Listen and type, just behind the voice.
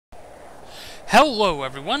Hello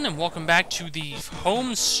everyone, and welcome back to the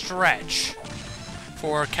home stretch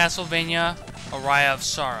for Castlevania Aria of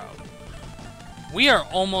Sorrow. We are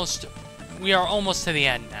almost to the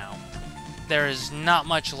end now. There is not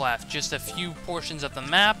much left, just a few portions of the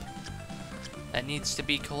map that needs to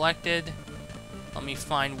be collected. Let me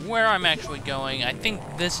find where I'm actually going. I think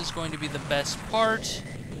this is going to be the best part.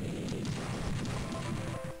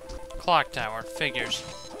 Clock tower, figures.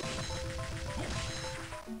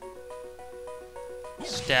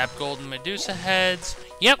 Stab golden Medusa heads.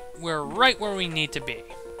 Yep, we're right where we need to be.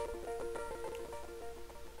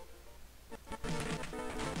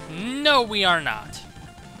 No, we are not.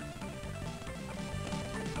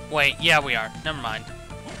 Wait, yeah, we are. Never mind.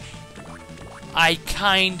 I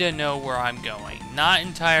kinda know where I'm going. Not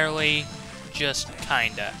entirely, just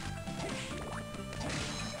kinda.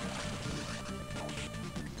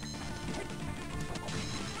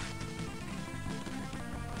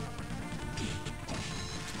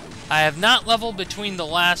 I have not leveled between the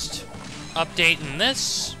last update and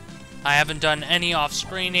this. I haven't done any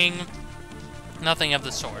off-screening. Nothing of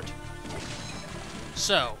the sort.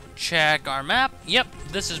 So, check our map. Yep,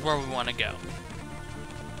 this is where we want to go.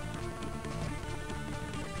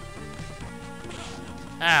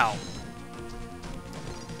 Ow.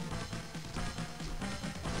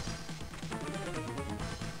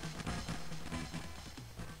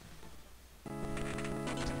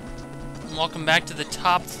 Welcome back to the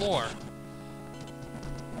top floor,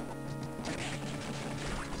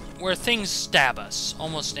 where things stab us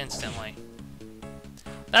almost instantly.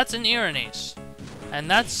 That's an Irenaeus, and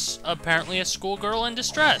that's apparently a schoolgirl in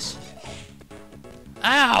distress.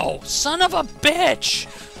 Ow! Son of a bitch!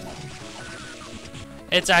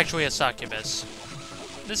 It's actually a succubus.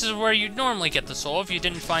 This is where you'd normally get the soul if you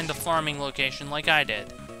didn't find the farming location like I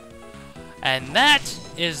did. And that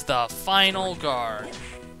is the final guard.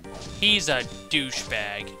 He's a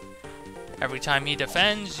douchebag. Every time he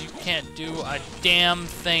defends, you can't do a damn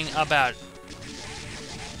thing about it.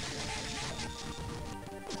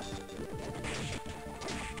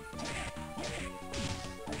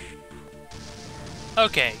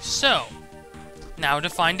 Okay, so now to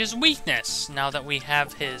find his weakness, now that we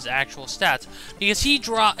have his actual stats. Because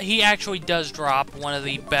he actually does drop one of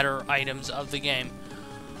the better items of the game.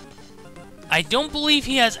 I don't believe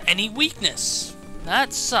he has any weakness.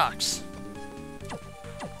 That sucks.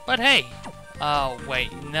 But hey. Oh,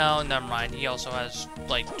 wait. No, never mind. He also has,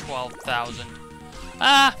 like, 12,000.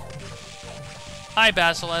 Ah! Hi,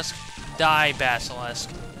 Basilisk. Die,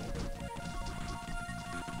 Basilisk.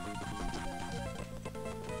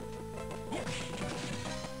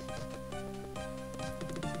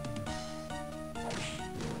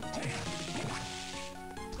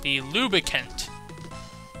 The lubricant.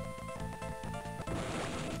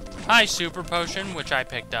 Hi, Super Potion, which I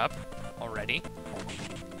picked up already.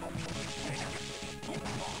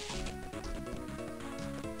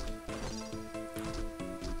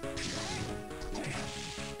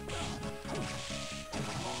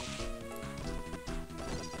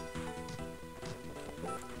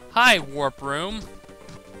 Hi, Warp Room.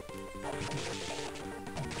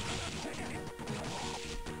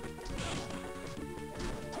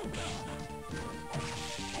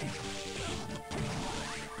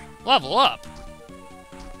 Level up.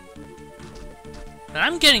 And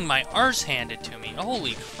I'm getting my arse handed to me.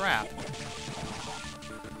 Holy crap.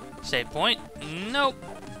 Save point? Nope.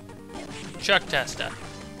 Chuck Testa.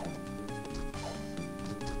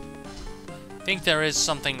 I think there is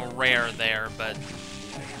something rare there, but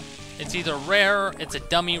it's either rare, it's a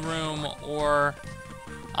dummy room, or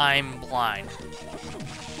I'm blind.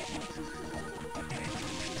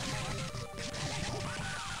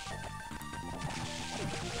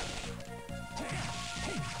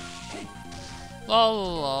 La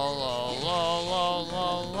la la la la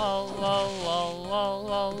la la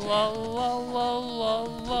la la la la la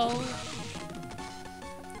la.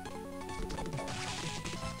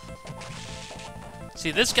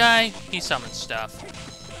 See, this guy, he summons stuff.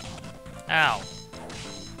 Ow.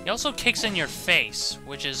 He also kicks in your face,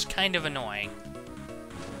 which is kind of annoying.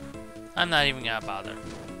 I'm not even gonna bother.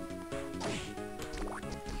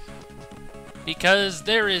 Because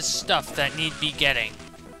there is stuff that need be getting.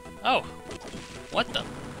 Oh. What the?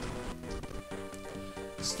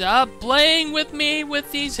 Stop playing with me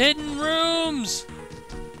with these hidden rooms!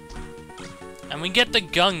 And we get the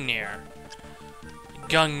Gungnir.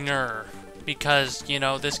 Gungnir. Because, you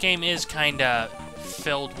know, this game is kinda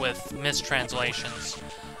filled with mistranslations.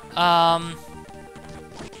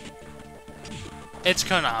 It's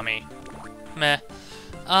Konami. Meh.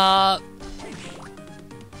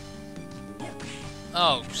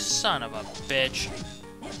 Oh, son of a bitch.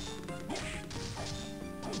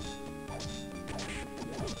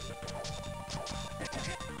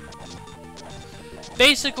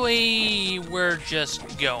 basically, we're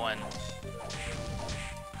just going.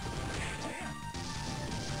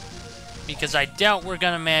 Because I doubt we're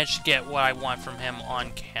gonna manage to get what I want from him on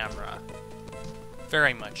camera.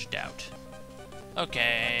 Very much doubt.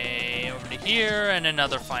 Okay, over to here, and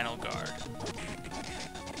another final guard.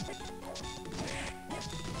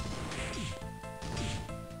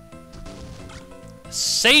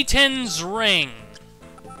 Satan's Ring.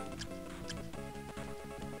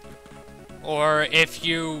 Or, if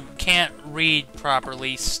you can't read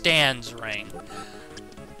properly, Stan's Ring.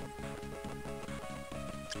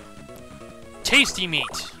 Tasty meat.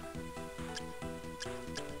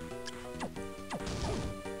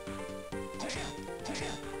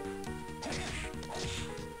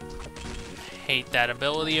 Hate that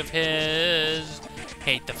ability of his.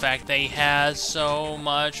 Hate the fact that he has so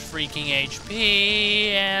much freaking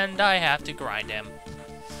HP, and I have to grind him.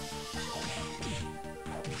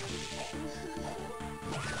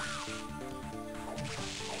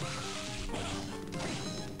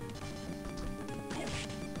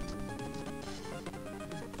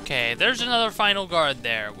 Okay, there's another final guard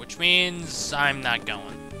there, which means I'm not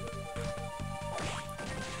going.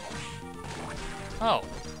 Oh.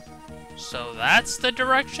 So that's the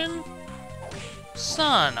direction?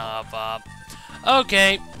 Son of a...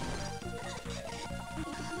 Okay.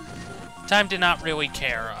 Time to not really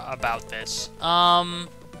care about this.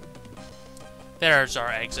 There's our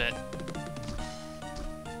exit.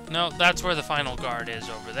 No, that's where the final guard is,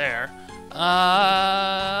 over there.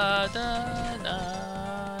 Da, da, da.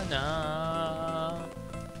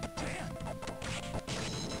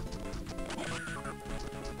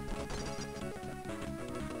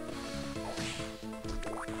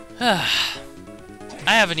 I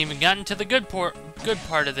haven't even gotten to the good part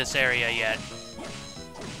of this area yet.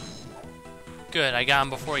 Good, I got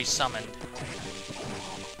him before he summoned.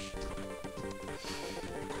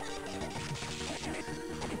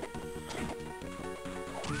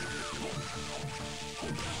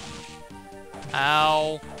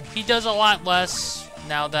 Ow. He does a lot less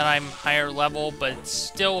now that I'm higher level, but it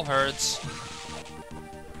still hurts.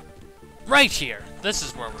 Right here. This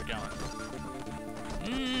is where we're going.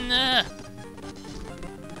 Nah.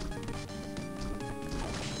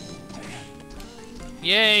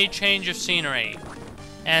 Yay, change of scenery.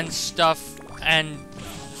 And stuff, and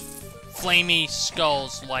flamey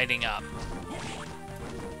skulls lighting up.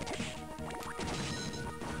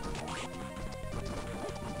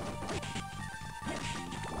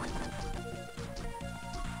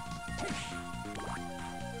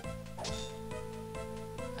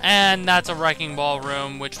 And that's a Wrecking Ball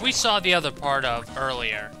room, which we saw the other part of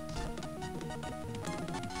earlier.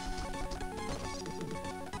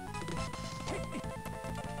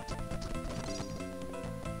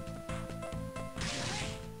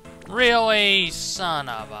 Really? Son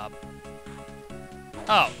of a...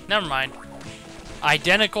 Oh, never mind.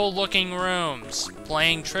 Identical looking rooms.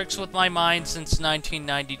 Playing tricks with my mind since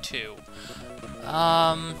 1992.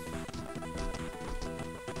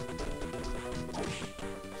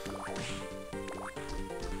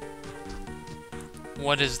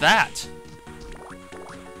 What is that?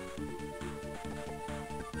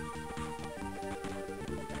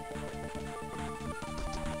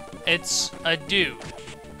 It's a dude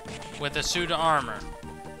with a suit of armor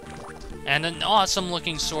and an awesome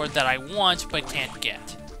looking sword that I want but can't get.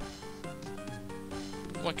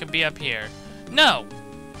 What could be up here? No!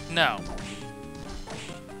 No.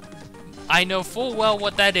 I know full well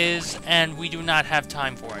what that is, and we do not have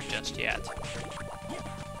time for it just yet.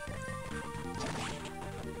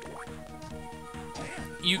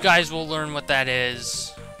 You guys will learn what that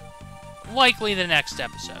is, likely the next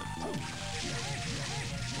episode.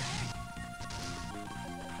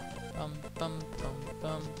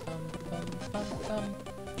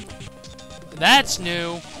 That's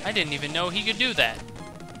new. I didn't even know he could do that.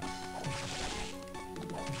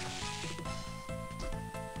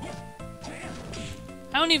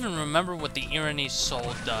 I don't even remember what the Irony's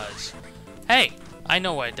Soul does. Hey, I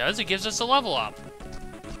know what it does. It gives us a level up.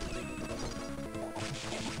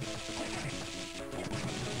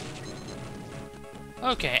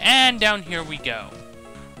 Okay, and down here we go.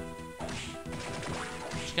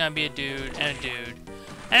 There's gonna be a dude, and a dude,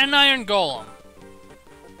 and an iron golem.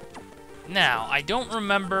 Now, I don't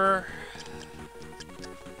remember...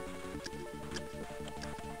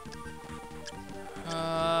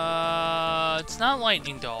 it's not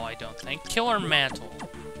Lightning Doll, I don't think. Killer Mantle.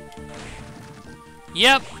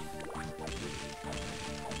 Yep.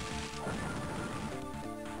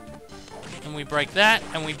 And we break that,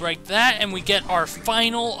 and we break that, and we get our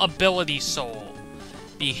final ability soul.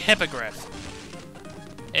 The Hippogriff.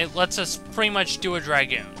 it lets us pretty much do a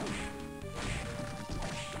Dragoon.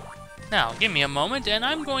 Now, give me a moment, and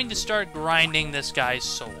I'm going to start grinding this guy's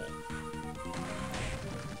soul.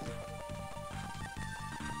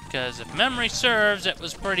 Because if memory serves, it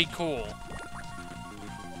was pretty cool.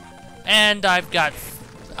 And I've got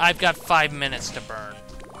 5 minutes to burn.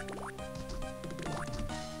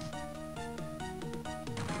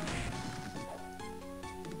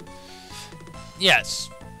 Yes.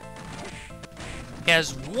 He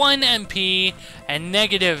has 1 MP and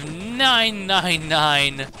negative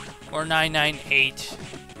 999 or 998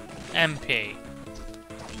 MP.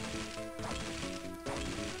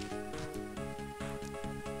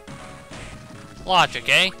 Logic,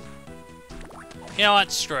 eh? You know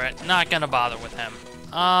what? Screw it. Not gonna bother with him.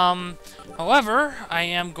 However, I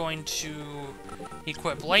am going to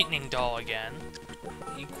equip Lightning Doll again.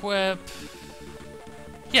 Equip...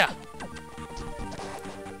 Yeah.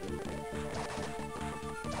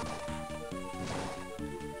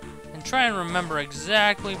 And try and remember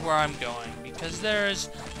exactly where I'm going, because there's...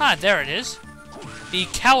 Ah, there it is. The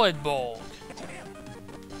Khalid Bowl.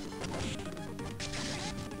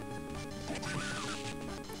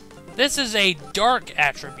 This is a dark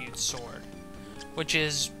attribute sword, which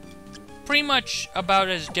is pretty much about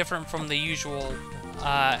as different from the usual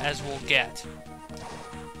as we'll get.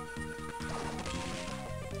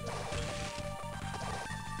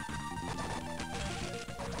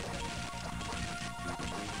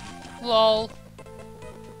 LOL.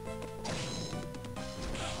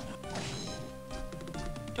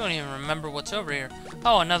 Don't even remember what's over here.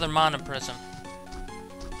 Oh, another mana prism.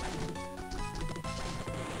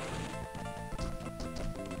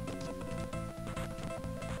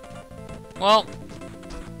 Well,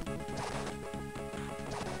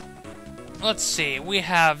 let's see. We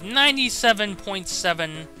have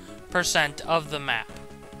 97.7% of the map.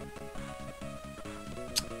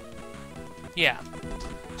 Yeah.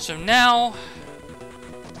 So now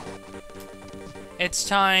it's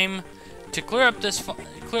time to clear up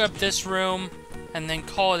this room and then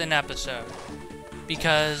call it an episode,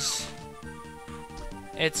 because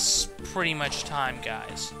it's pretty much time,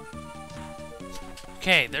 guys.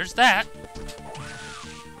 Okay, there's that.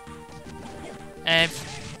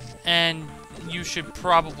 And you should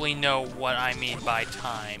probably know what I mean by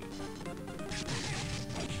time.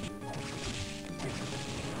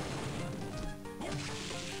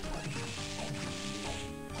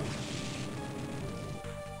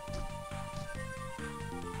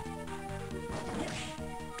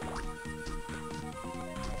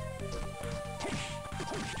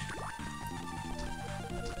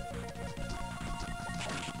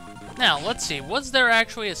 Now, let's see. Was there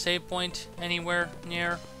actually a save point anywhere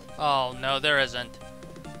near? Oh, no, there isn't.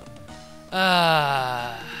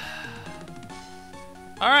 Alright.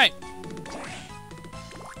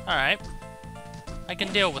 Alright. I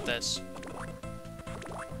can deal with this.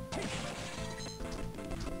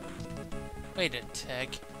 Wait a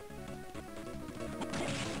tick.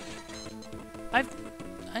 I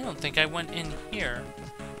don't think I went in here.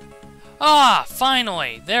 Ah,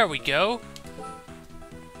 finally! There we go.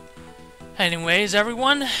 Anyways,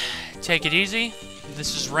 everyone, take it easy.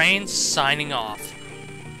 This is Rain signing off.